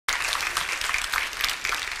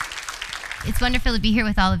It's wonderful to be here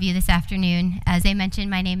with all of you this afternoon. As I mentioned,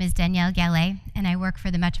 my name is Danielle Gallet, and I work for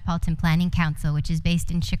the Metropolitan Planning Council, which is based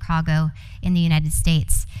in Chicago in the United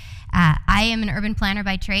States. I am an urban planner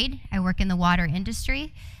by trade. I work in the water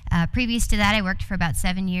industry. Previous to that, I worked for about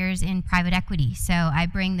 7 years in private equity. So I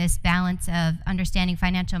bring this balance of understanding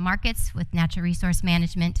financial markets with natural resource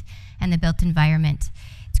management and the built environment.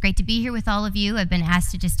 It's great to be here with all of you. I've been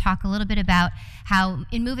asked to just talk a little bit about how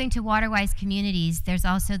in moving to water-wise communities, there's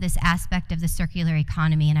also this aspect of the circular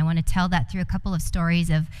economy, and I want to tell that through a couple of stories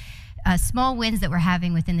of small wins that we're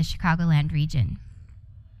having within the Chicagoland region.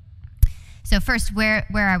 So first, where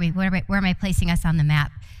are we? Where am I placing us on the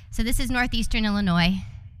map? So this is northeastern Illinois.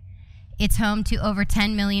 It's home to over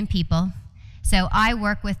 10 million people. So I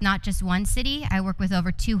work with not just one city, I work with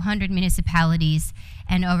over 200 municipalities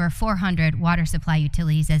and over 400 water supply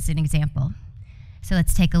utilities as an example. So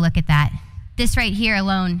let's take a look at that. This right here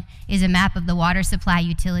alone is a map of the water supply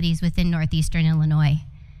utilities within northeastern Illinois.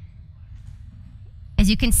 As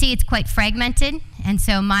you can see, it's quite fragmented, and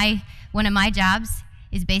so one of my jobs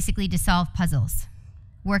is basically to solve puzzles.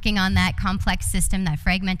 Working on that complex system, that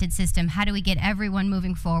fragmented system, how do we get everyone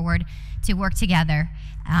moving forward to work together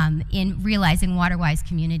in realizing water-wise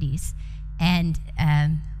communities? And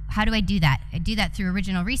how do I do that? I do that through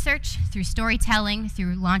original research, through storytelling,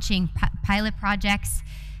 through launching pilot projects,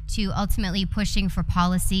 to ultimately pushing for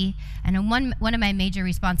policy. And one of my major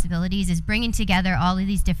responsibilities is bringing together all of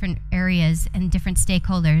these different areas and different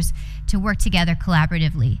stakeholders to work together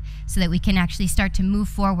collaboratively so that we can actually start to move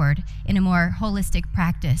forward in a more holistic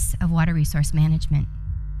practice of water resource management.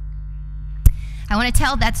 I want to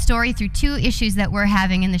tell that story through two issues that we're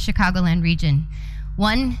having in the Chicagoland region.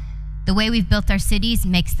 One, the way we've built our cities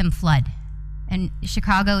makes them flood. And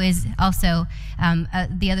Chicago is also,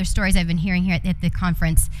 the other stories I've been hearing here at the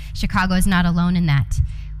conference, Chicago is not alone in that.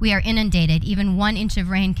 We are inundated. Even 1 inch of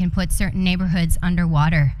rain can put certain neighborhoods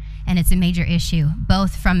underwater, and it's a major issue,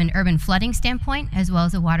 both from an urban flooding standpoint as well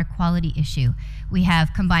as a water quality issue. We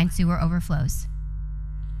have combined sewer overflows.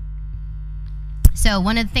 So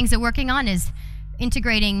one of the things that we're working on is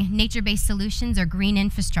integrating nature-based solutions or green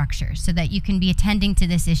infrastructure so that you can be attending to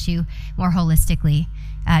this issue more holistically.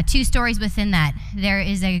 Two stories within that. There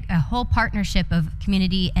is a whole partnership of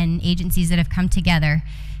community and agencies that have come together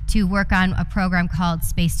to work on a program called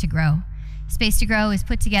Space to Grow. Space to Grow is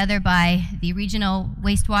put together by the regional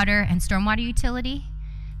wastewater and stormwater utility,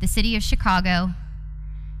 the city of Chicago,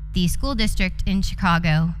 the school district in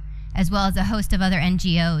Chicago, as well as a host of other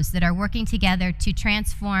NGOs that are working together to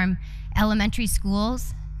transform elementary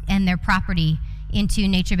schools and their property into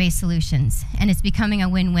nature-based solutions. And it's becoming a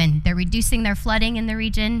win-win. They're reducing their flooding in the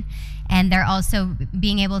region, and they're also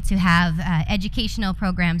being able to have educational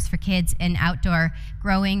programs for kids and outdoor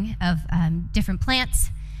growing of different plants.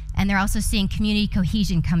 And they're also seeing community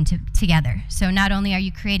cohesion come together. So not only are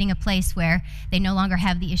you creating a place where they no longer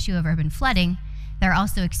have the issue of urban flooding, they're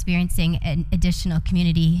also experiencing additional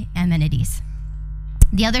community amenities.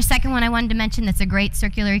 The other second one I wanted to mention that's a great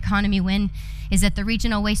circular economy win is that the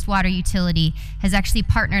regional wastewater utility has actually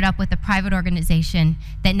partnered up with a private organization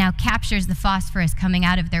that now captures the phosphorus coming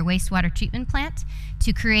out of their wastewater treatment plant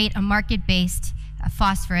to create a market-based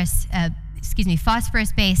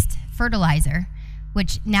phosphorus-based fertilizer,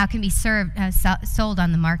 which now can be sold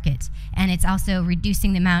on the market. And it's also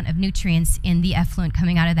reducing the amount of nutrients in the effluent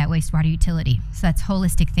coming out of that wastewater utility. So that's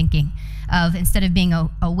holistic thinking of, instead of being a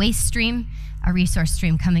waste stream, a resource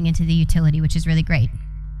stream coming into the utility, which is really great.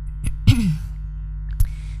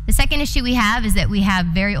 The second issue we have is that we have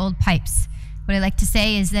very old pipes. What I like to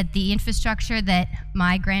say is that the infrastructure that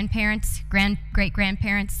my grandparents,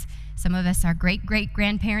 great-grandparents, some of us are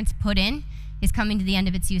great-great-grandparents put in is coming to the end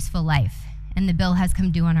of its useful life, and the bill has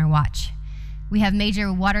come due on our watch. We have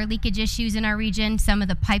major water leakage issues in our region. Some of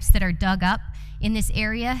the pipes that are dug up in this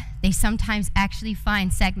area, they sometimes actually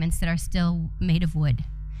find segments that are still made of wood.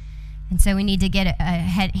 And so we need to get a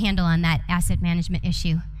handle on that asset management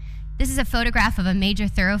issue. This is a photograph of a major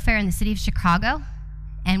thoroughfare in the city of Chicago.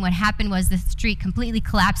 And what happened was the street completely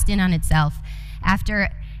collapsed in on itself after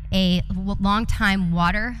a long time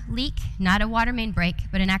water leak, not a water main break,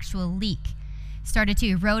 but an actual leak, started to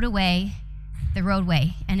erode away the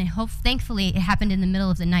roadway. And thankfully, it happened in the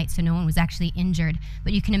middle of the night, so no one was actually injured.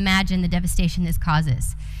 But you can imagine the devastation this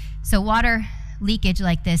causes. So water leakage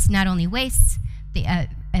like this not only wastes the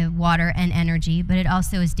water and energy, but it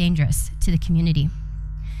also is dangerous to the community.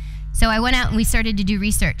 So I went out and we started to do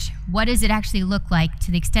research. What does it actually look like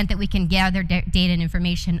to the extent that we can gather data and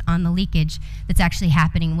information on the leakage that's actually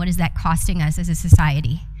happening? What is that costing us as a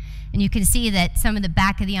society? And you can see that some of the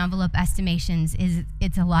back of the envelope estimations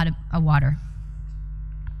it's a lot of water.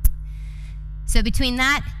 So between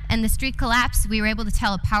that and the street collapse, we were able to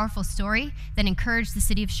tell a powerful story that encouraged the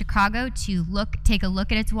city of Chicago to take a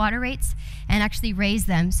look at its water rates and actually raise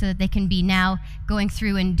them so that they can be now going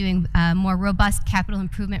through and doing a more robust capital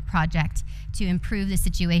improvement project to improve the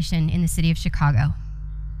situation in the city of Chicago.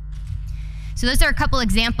 So those are a couple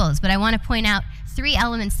examples, but I want to point out 3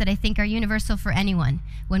 elements that I think are universal for anyone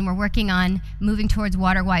when we're working on moving towards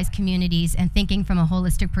water-wise communities and thinking from a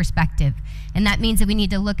holistic perspective. And that means that we need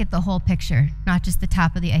to look at the whole picture, not just the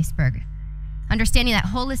top of the iceberg. Understanding that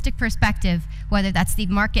holistic perspective, whether that's the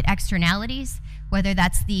market externalities, whether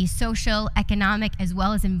that's the social, economic, as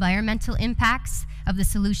well as environmental impacts of the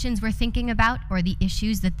solutions we're thinking about or the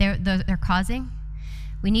issues that they're causing,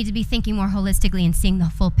 we need to be thinking more holistically and seeing the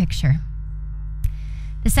full picture.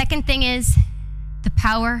 The second thing is the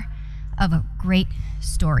power of a great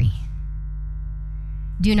story.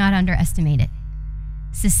 Do not underestimate it.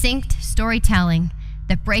 Succinct storytelling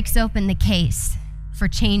that breaks open the case for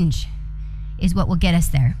change is what will get us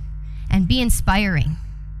there. And be inspiring.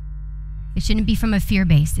 It shouldn't be from a fear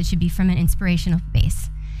base, it should be from an inspirational base.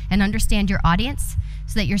 And understand your audience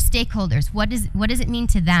so that your stakeholders, what does it mean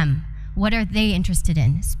to them? What are they interested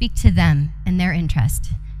in? Speak to them and their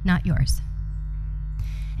interest, not yours.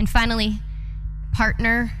 And finally,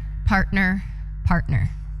 partner, partner, partner.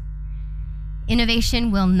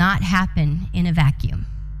 Innovation will not happen in a vacuum.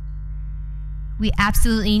 We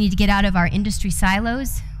absolutely need to get out of our industry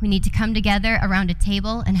silos. We need to come together around a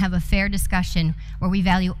table and have a fair discussion where we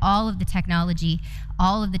value all of the technology,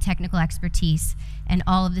 all of the technical expertise, and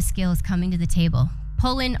all of the skills coming to the table.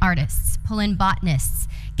 Pull in artists, pull in botanists,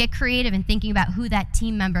 get creative in thinking about who that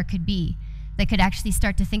team member could be that could actually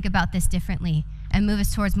start to think about this differently and move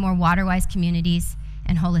us towards more water-wise communities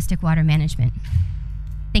and holistic water management.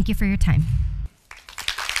 Thank you for your time.